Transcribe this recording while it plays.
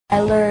I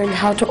learned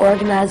how to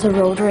organize a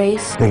road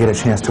race. They get a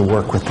chance to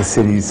work with the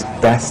city's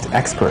best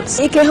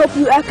experts. It can help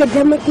you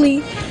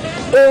academically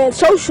and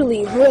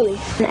socially, really.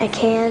 I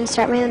can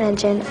start my own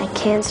engine. I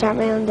can start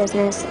my own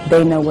business.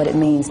 They know what it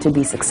means to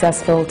be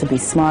successful, to be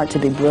smart, to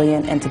be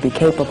brilliant, and to be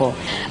capable.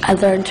 I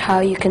learned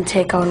how you can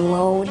take out a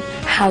loan,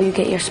 how you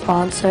get your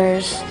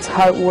sponsors. It's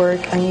hard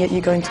work, and yet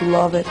you're going to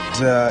love it.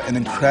 It's an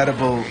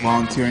incredible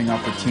volunteering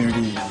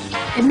opportunity.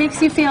 It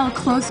makes you feel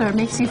closer. It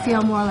makes you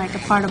feel more like a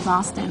part of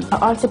Boston. An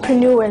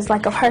entrepreneur is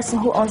like a person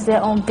who owns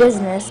their own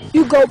business.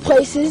 You go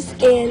places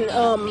and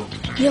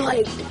you're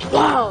like,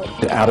 wow.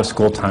 The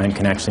out-of-school time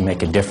can actually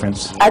make a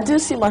difference. I do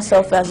see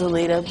myself as a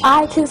leader.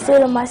 I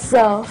consider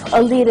myself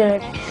a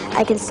leader.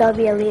 I can still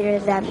be a leader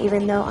to them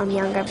even though I'm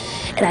younger.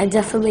 And I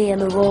definitely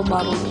am a role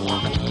model.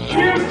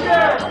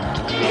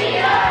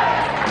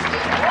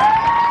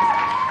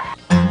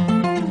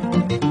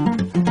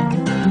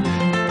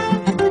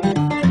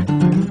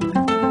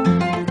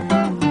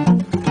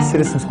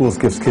 Citizen Schools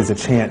gives kids a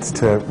chance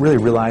to really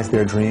realize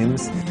their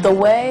dreams. The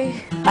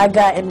way I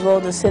got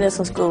enrolled in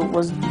Citizen School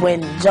was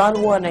when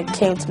John Warner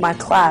came to my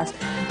class.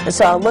 And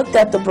so I looked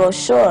at the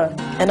brochure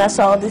and I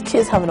saw all these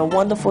kids having a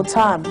wonderful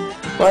time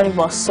learning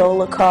about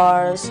solar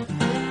cars,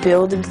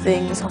 building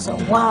things. I was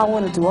like, wow, I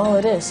want to do all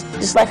of this.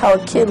 Just like how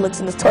a kid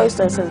looks in the toy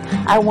store and says,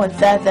 I want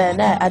that, that, and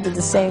that. I did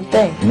the same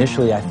thing.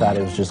 Initially, I thought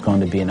it was just going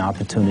to be an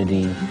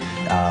opportunity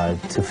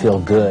to feel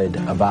good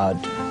about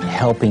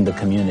helping the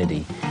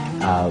community.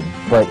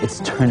 But it's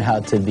turned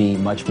out to be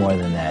much more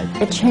than that.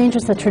 It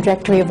changes the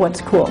trajectory of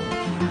what's cool.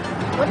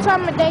 What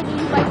time of day do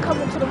you like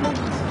coming to the movies?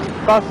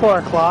 About 4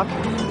 o'clock.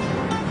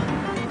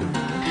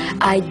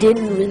 I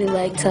didn't really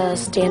like to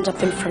stand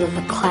up in front of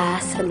the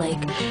class and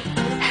like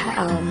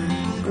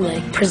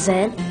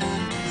present.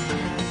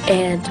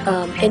 And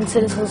in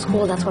Citizen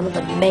School, that's one of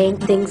the main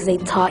things they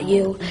taught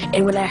you.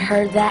 And when I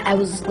heard that, I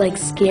was like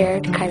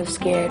scared, kind of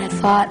scared. I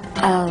thought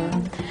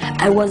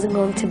I wasn't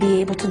going to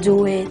be able to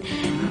do it.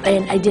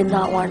 And I did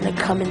not want to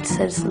come into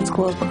Citizen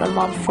Schools, but my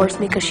mom forced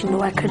me because she knew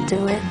I could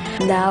do it.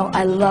 Now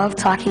I love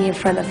talking in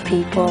front of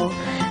people.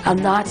 I'm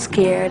not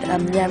scared,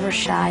 I'm never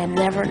shy, I'm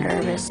never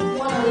nervous. I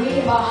want to read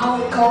about how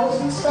it goes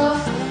and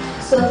stuff,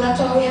 so that's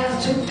why we have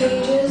 2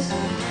 pages.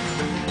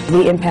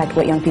 We impact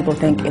what young people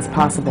think is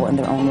possible in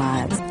their own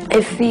lives.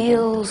 It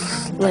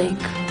feels like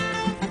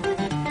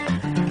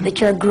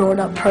you're a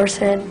grown-up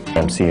person.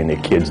 I'm seeing the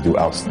kids do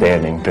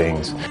outstanding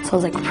things. So I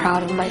was like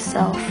proud of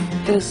myself.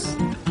 It was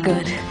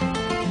good.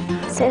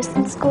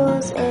 Citizen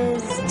Schools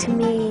is, to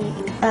me,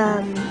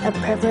 a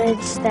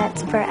privilege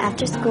that's for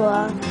after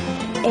school,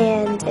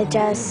 and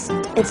it's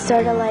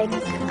sort of like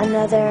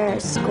another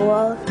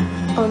school,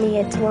 only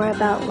it's more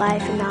about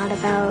life and not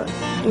about,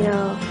 you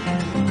know,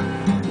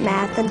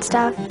 math and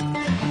stuff.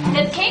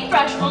 The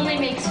paintbrush only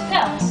makes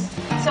films,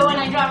 so when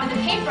I draw with the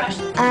paintbrush...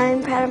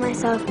 I'm proud of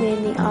myself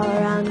mainly all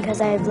around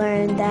because I've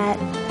learned that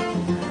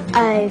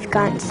I've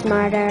gotten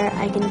smarter,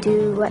 I can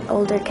do what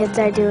older kids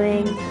are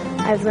doing.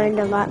 I've learned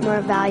a lot more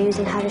values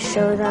and how to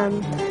show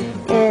them,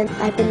 and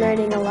I've been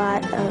learning a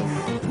lot of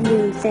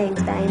new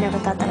things that I never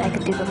thought that I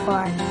could do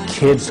before.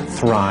 Kids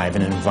thrive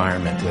in an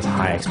environment with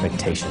high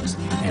expectations,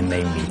 and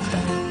they meet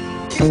them.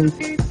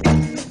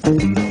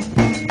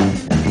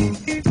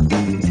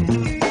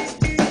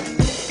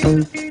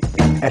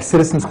 At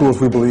Citizen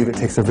Schools, we believe it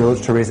takes a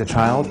village to raise a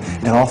child,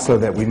 and also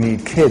that we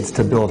need kids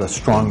to build a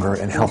stronger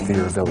and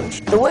healthier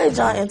village. The way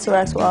John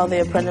interacts with all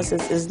the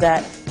apprentices is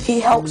that he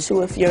helps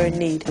you if you're in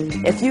need.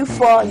 If you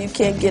fall, you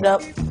can't get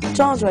up,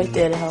 John's right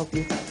there to help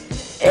you.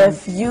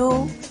 If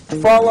you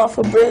fall off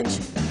a bridge,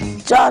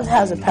 John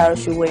has a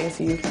parachute waiting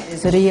for you.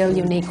 It's a real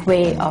unique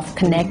way of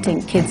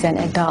connecting kids and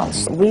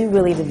adults. We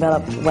really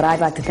developed what I'd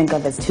like to think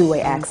of as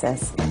two-way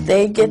access.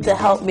 They get to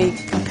help me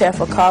prepare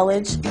for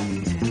college.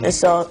 And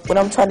so what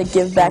I'm trying to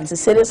give back to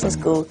Citizen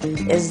School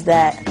is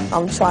that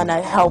I'm trying to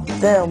help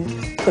them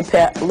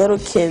prepare little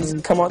kids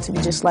come out to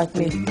be just like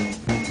me.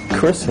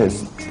 Chris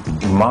has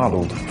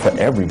modeled for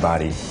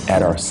everybody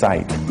at our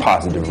site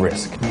positive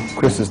risk.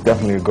 Chris is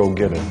definitely a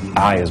go-getter.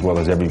 I, as well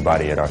as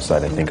everybody at our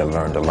site, I think I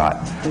learned a lot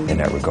in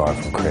that regard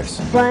from Chris.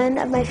 One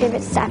of my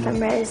favorite staff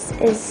members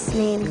is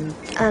named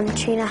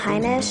Trina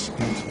Heinisch,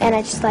 and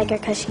I just like her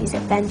because she's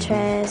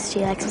adventurous. She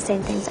likes the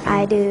same things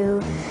I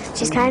do.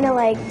 She's kind of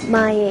like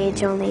my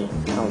age, only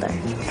older.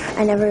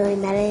 I never really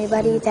met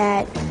anybody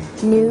that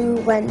knew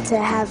when to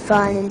have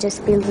fun and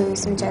just be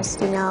loose and just,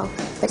 you know,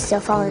 but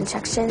still follow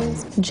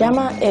instructions.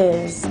 Gemma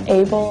is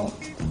able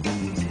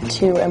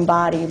to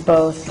embody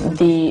both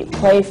the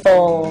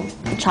playful,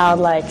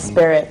 childlike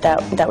spirit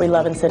that we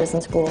love in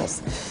Citizen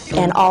Schools,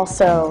 and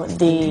also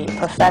the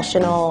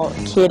professional,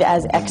 kid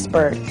as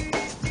expert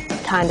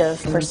kind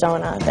of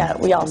persona that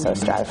we also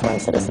strive for in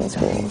Citizen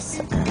Schools.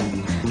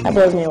 And that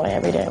blows me away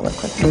every day I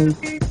work with her.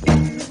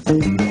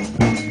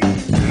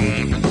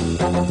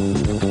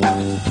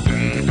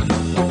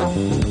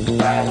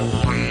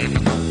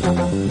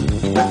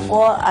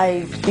 Before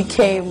I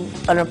became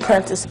an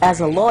apprentice as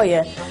a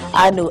lawyer,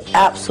 I knew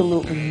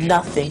absolutely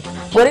nothing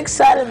What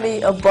excited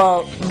me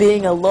about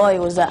being a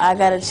lawyer was that I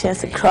got a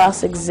chance to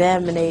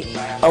cross-examine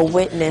a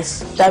witness.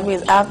 That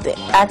means I have to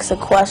ask a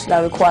question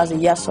that requires a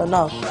yes or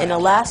no. In the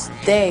last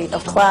day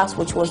of class,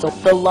 which was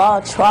the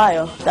law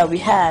trial that we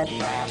had,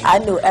 I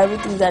knew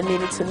everything that I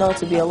needed to know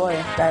to be a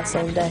lawyer that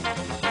same day.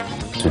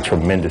 It's a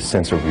tremendous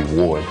sense of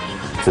reward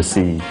to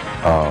see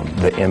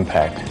the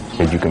impact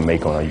that you can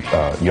make on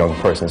a young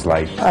person's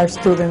life. Our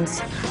students,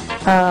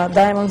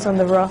 diamonds on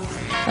the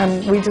rough,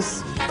 and we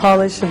just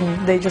polish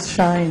and they just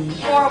shine.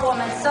 For a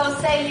woman, so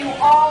say you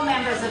all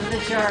members of the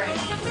jury.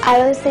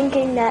 I was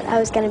thinking that I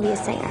was going to be a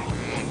singer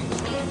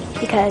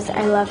because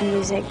I love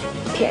music,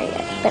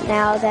 period. But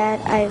now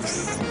that I've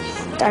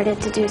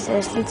started to do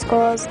citizen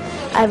schools,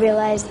 I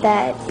realized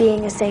that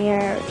being a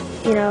singer,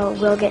 you know,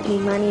 will get me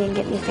money and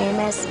get me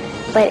famous,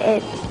 but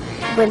it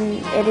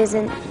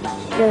isn't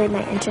really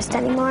my interest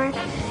anymore.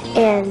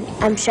 And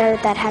I'm sure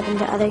that happened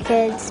to other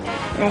kids,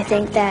 and I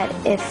think that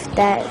if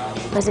that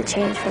was a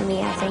change for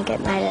me, I think it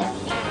might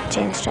have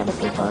changed other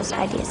people's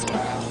ideas too.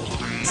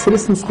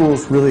 Citizen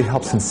schools really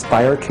helps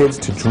inspire kids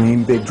to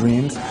dream big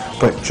dreams,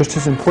 but just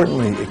as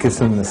importantly, it gives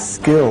them the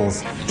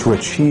skills to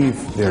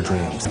achieve their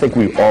dreams. I think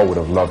we all would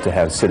have loved to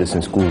have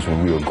citizen schools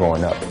when we were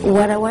growing up.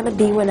 What I want to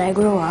be when I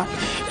grow up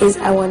is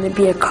I want to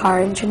be a car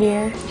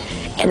engineer,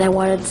 and I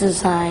want to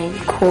design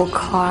cool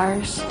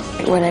cars.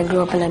 When I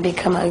grow up and I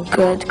become a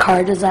good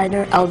car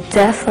designer, I'll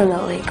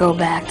definitely go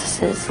back to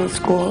citizen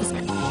schools.